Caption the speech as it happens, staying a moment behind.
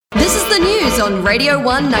on Radio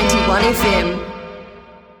 191 FM.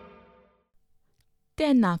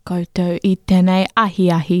 Tēnā koutou I tēnei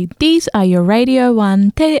ahi. These are your Radio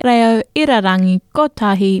 1 Te Reo Irarangi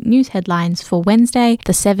Kotahi news headlines for Wednesday,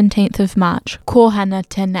 the 17th of March. Kohana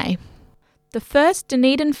tēnei. The first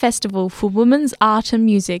Dunedin Festival for Women's Art and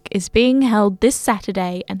Music is being held this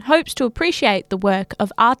Saturday and hopes to appreciate the work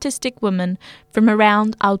of artistic women from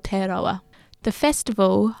around Aotearoa. The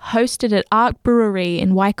festival, hosted at Arc Brewery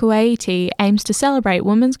in Waikouaiti, aims to celebrate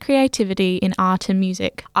women's creativity in art and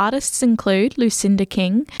music. Artists include Lucinda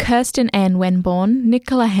King, Kirsten Ann Wenborn,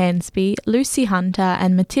 Nicola Hansby, Lucy Hunter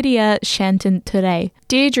and Matiria Shanton Ture.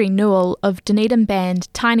 Deirdre Newell of Dunedin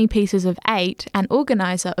band Tiny Pieces of Eight, and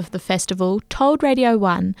organiser of the festival, told Radio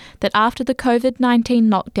 1 that after the COVID-19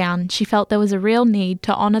 lockdown, she felt there was a real need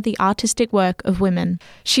to honour the artistic work of women.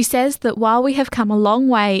 She says that while we have come a long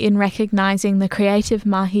way in recognising the creative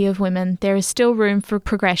mahi of women, there is still room for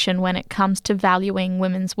progression when it comes to valuing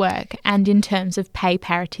women's work and in terms of pay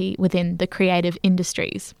parity within the creative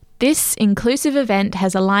industries. This inclusive event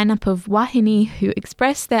has a lineup of wahine who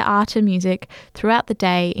express their art and music throughout the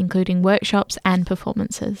day, including workshops and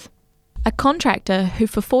performances. A contractor who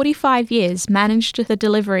for 45 years managed the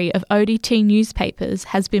delivery of ODT newspapers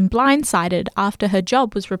has been blindsided after her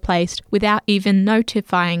job was replaced without even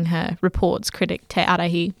notifying her, reports critic Te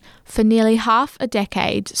Arahi. For nearly half a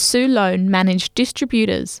decade, Sue Lone managed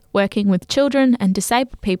distributors working with children and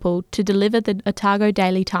disabled people to deliver the Otago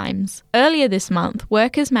Daily Times. Earlier this month,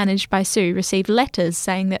 workers managed by Sue received letters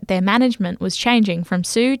saying that their management was changing from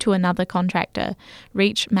Sue to another contractor,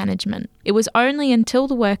 Reach Management. It was only until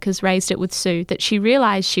the workers raised it with Sue that she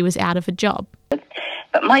realised she was out of a job.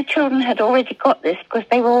 But my children had already got this because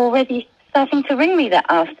they were already starting to ring me that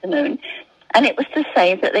afternoon. And it was to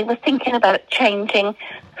say that they were thinking about changing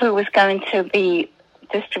who was going to be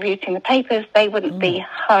distributing the papers. They wouldn't be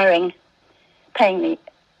paying the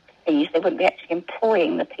fees. They wouldn't be actually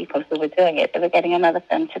employing the people who were doing it. They were getting another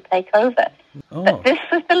firm to take over. But this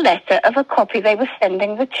was the letter of a copy they were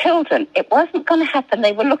sending the children. It wasn't going to happen.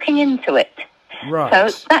 They were looking into it.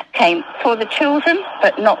 Right. So that came for the children,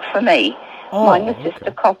 but not for me. Mine was just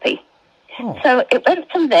a copy. So it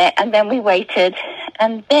went from there, and then we waited,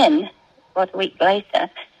 and then about a week later,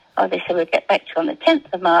 they said we'll get back to you on the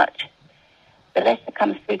 10th of March. The letter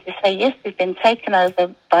comes through to say, yes, we've been taken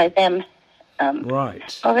over by them.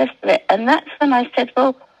 Right. All the rest of it. And that's when I said,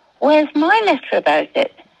 well, where's my letter about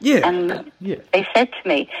it? Yeah. And they said to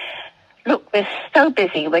me, look, we're so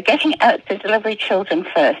busy. We're getting out the delivery children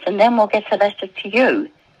first, and then we'll get a letter to you.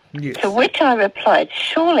 Yes. To which I replied,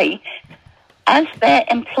 surely, as their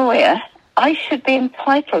employer, I should be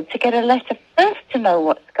entitled to get a letter first to know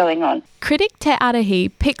what's going on. Critic Te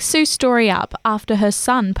Arahi picked Sue's story up after her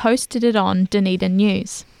son posted it on Dunedin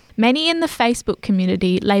News. Many in the Facebook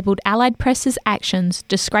community labelled Allied Press's actions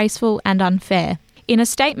disgraceful and unfair. In a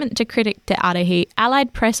statement to critic Te Arahi,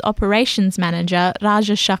 Allied Press Operations Manager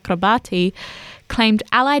Raja Chakrabarti claimed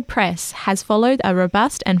Allied Press has followed a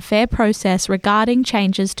robust and fair process regarding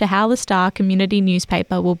changes to how the Star community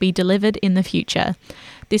newspaper will be delivered in the future.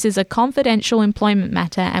 This is a confidential employment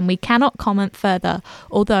matter and we cannot comment further,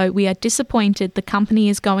 although we are disappointed the company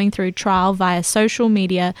is going through trial via social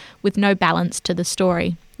media with no balance to the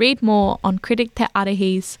story. Read more on Critic Te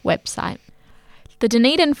Arahi's website. The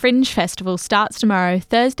Dunedin Fringe Festival starts tomorrow,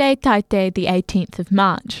 Thursday, Taite, the 18th of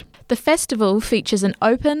March. The festival features an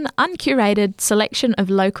open, uncurated selection of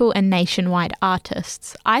local and nationwide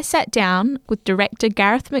artists. I sat down with director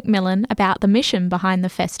Gareth McMillan about the mission behind the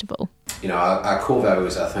festival. You know, our core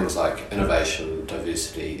values are things like innovation,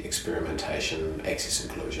 diversity, experimentation, access,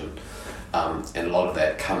 inclusion. And a lot of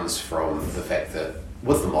that comes from the fact that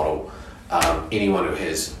with the model, anyone who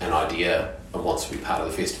has an idea and wants to be part of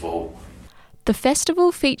the festival. The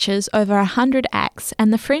festival features over 100 acts,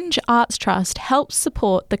 and the Fringe Arts Trust helps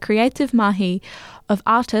support the creative mahi of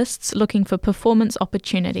artists looking for performance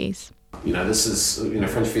opportunities. You know, this is,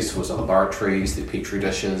 Fringe festivals are laboratories, they're petri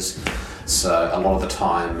dishes, so a lot of the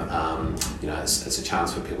time, it's a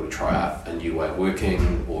chance for people to try out a new way of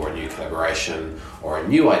working or a new collaboration or a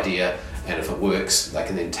new idea, and if it works, they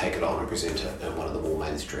can then take it on and present it in one of the more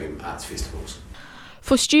mainstream arts festivals.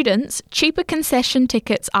 For students, cheaper concession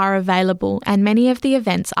tickets are available and many of the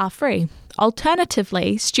events are free.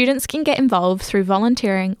 Alternatively, students can get involved through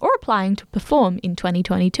volunteering or applying to perform in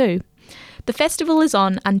 2022. The festival is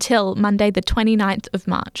on until Monday the 29th of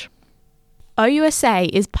March. OUSA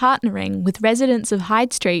is partnering with residents of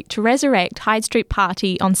Hyde Street to resurrect Hyde Street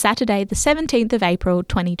Party on Saturday the 17th of April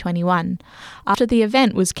 2021, after the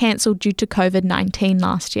event was cancelled due to COVID-19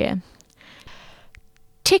 last year.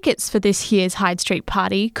 Tickets for this year's Hyde Street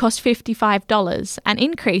party cost $55, an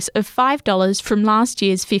increase of $5 from last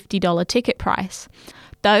year's $50 ticket price.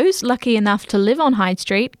 Those lucky enough to live on Hyde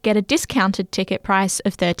Street get a discounted ticket price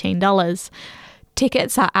of $13.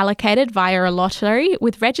 Tickets are allocated via a lottery,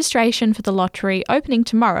 with registration for the lottery opening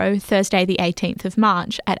tomorrow, Thursday the 18th of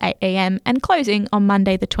March at 8 a.m. and closing on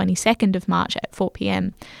Monday the 22nd of March at 4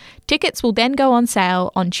 p.m. Tickets will then go on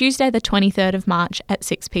sale on Tuesday the 23rd of March at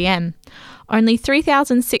 6 p.m. Only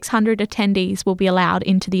 3,600 attendees will be allowed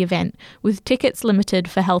into the event, with tickets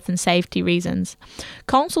limited for health and safety reasons.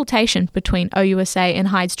 Consultation between OUSA and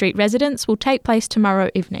Hyde Street residents will take place tomorrow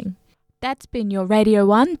evening. That's been your Radio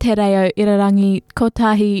 1 Te Reo Irarangi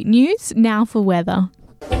Kotahi News. Now for weather.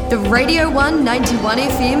 The Radio 1 91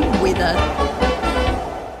 FM weather.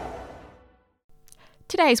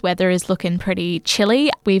 Today's weather is looking pretty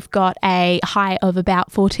chilly. We've got a high of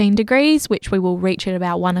about 14 degrees, which we will reach at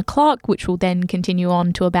about 1 o'clock, which will then continue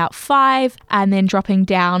on to about 5, and then dropping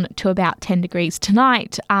down to about 10 degrees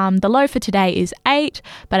tonight. The low for today is 8,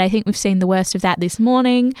 but I think we've seen the worst of that this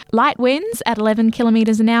morning. Light winds at 11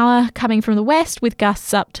 kilometres an hour coming from the west, with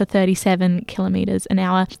gusts up to 37 kilometres an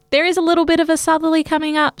hour. There is a little bit of a southerly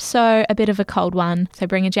coming up, so a bit of a cold one. So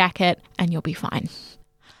bring a jacket and you'll be fine.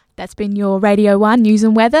 That's been your Radio 1 News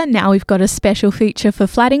and Weather. Now we've got a special feature for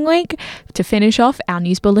Flatting Week to finish off our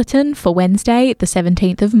news bulletin for Wednesday, the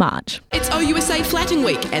 17th of March. It's OUSA Flatting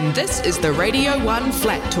Week, and this is the Radio 1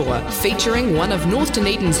 Flat Tour, featuring one of North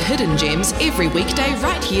Dunedin's hidden gems every weekday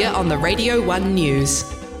right here on the Radio 1 News.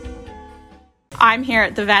 I'm here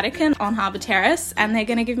at the Vatican on Harbour Terrace, and they're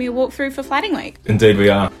going to give me a walkthrough for Flatting Week. Indeed we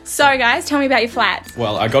are. So guys, tell me about your flat.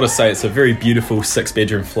 Well, I got to say, it's a very beautiful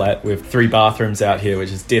 6-bedroom flat with 3 bathrooms out here, which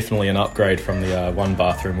is definitely an upgrade from the 1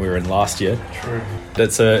 bathroom we were in last year. True.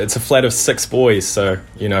 It's a flat of 6 boys, so,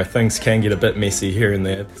 things can get a bit messy here and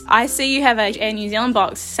there. I see you have a Air New Zealand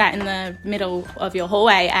box sat in the middle of your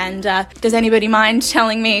hallway, and does anybody mind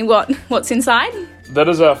telling me what's inside? That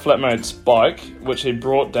is our flatmate's bike, which he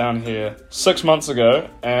brought down here 6 months ago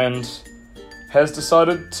and has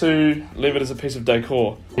decided to leave it as a piece of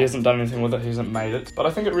decor. He hasn't done anything with it, he hasn't made it, but I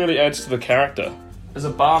think it really adds to the character. As a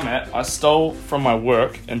bar mat, I stole from my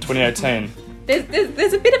work in 2018.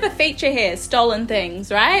 There's a bit of a feature here, stolen things,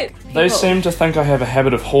 right? They seem to think I have a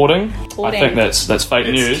habit of hoarding. I think that's fake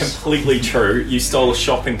news. It's completely true. You stole a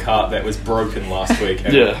shopping cart that was broken last week,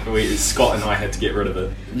 and Yeah. Scott and I had to get rid of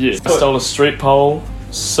it. Yeah, I stole a street pole,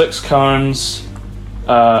 6 cones,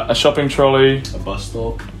 a shopping trolley. A bus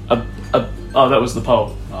stop. Oh, that was the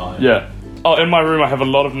pole. Oh, yeah. Oh, in my room I have a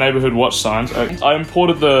lot of neighbourhood watch signs. I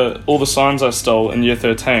imported all the signs I stole in year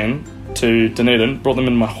 13 to Dunedin, brought them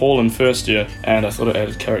in my hall in first year, and I thought it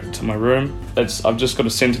added character to my room. I've just got a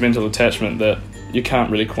sentimental attachment that you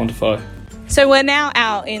can't really quantify. So we're now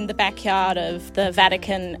out in the backyard of the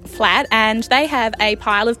Vatican flat, and they have a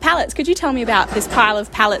pile of pallets. Could you tell me about this pile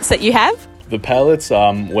of pallets that you have? The pallets,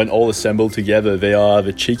 when all assembled together, they are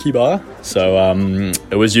the Cheeky Bar. So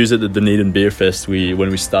it was used at the Dunedin Beer Fest when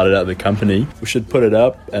we started out the company. We should put it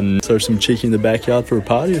up and throw some cheeky in the backyard for a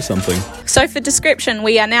party or something. So for description,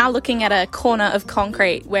 we are now looking at a corner of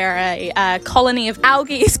concrete where a colony of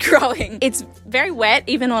algae is growing. It's very wet,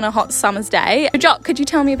 even on a hot summer's day. Jock, could you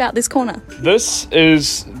tell me about this corner? This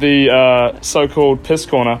is the so-called piss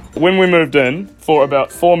corner. When we moved in, for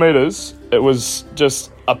about 4 metres, it was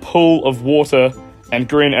just a pool of water and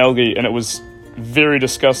green algae, and it was very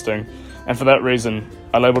disgusting. And for that reason,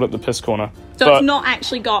 I labelled it the piss corner. So it's not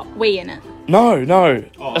actually got wee in it? No.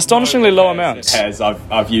 Astonishingly low amounts. It has.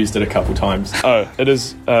 I've used it a couple times. Oh, it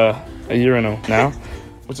is a urinal now,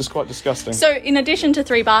 which is quite disgusting. So in addition to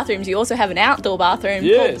 3 bathrooms, you also have an outdoor bathroom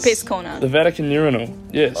called the piss corner. The Vatican urinal,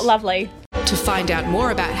 yes. Lovely. To find out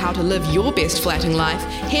more about how to live your best flatting life,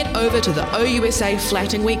 head over to the OUSA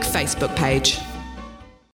Flatting Week Facebook page.